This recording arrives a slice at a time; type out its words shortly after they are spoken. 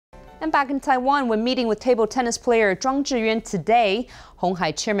And back in Taiwan, when meeting with table tennis player Chuang Chih-yuan today, Hon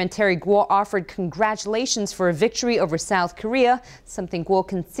Hai chairman Day.Gou offered congratulations for a victory over South Korea, something Gou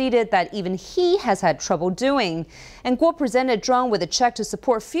conceded that even he has had trouble doing. And Gou presented Chuang with a check to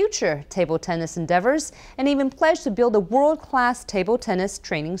support future table tennis endeavors and even pledged to build a world-class table tennis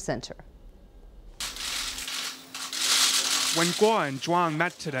training center. When Gou and Chuang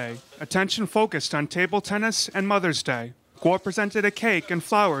met today, attention focused on table tennis and Mother's Day. Gou presented a cake and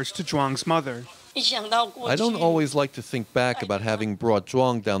flowers to Chuang's mother. I don't always like to think back about having brought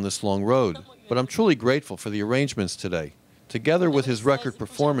Chuang down this long road, but I'm truly grateful for the arrangements today. Together with his record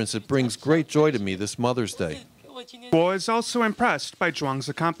performance, it brings great joy to me this Mother's Day. Gou is also impressed by Chuang's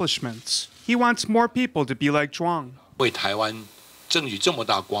accomplishments. He wants more people to be like Chuang.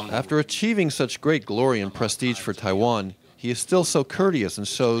 After achieving such great glory and prestige for Taiwan, he is still so courteous and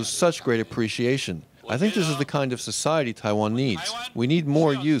shows such great appreciation. I think this is the kind of society Taiwan needs. We need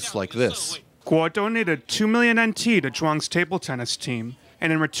more youths like this. Gou donated 2 million NT to Chuang's table tennis team,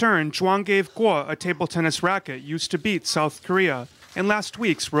 and in return, Chuang gave Gou a table tennis racket used to beat South Korea in last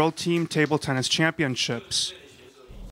week's World Team Table Tennis Championships.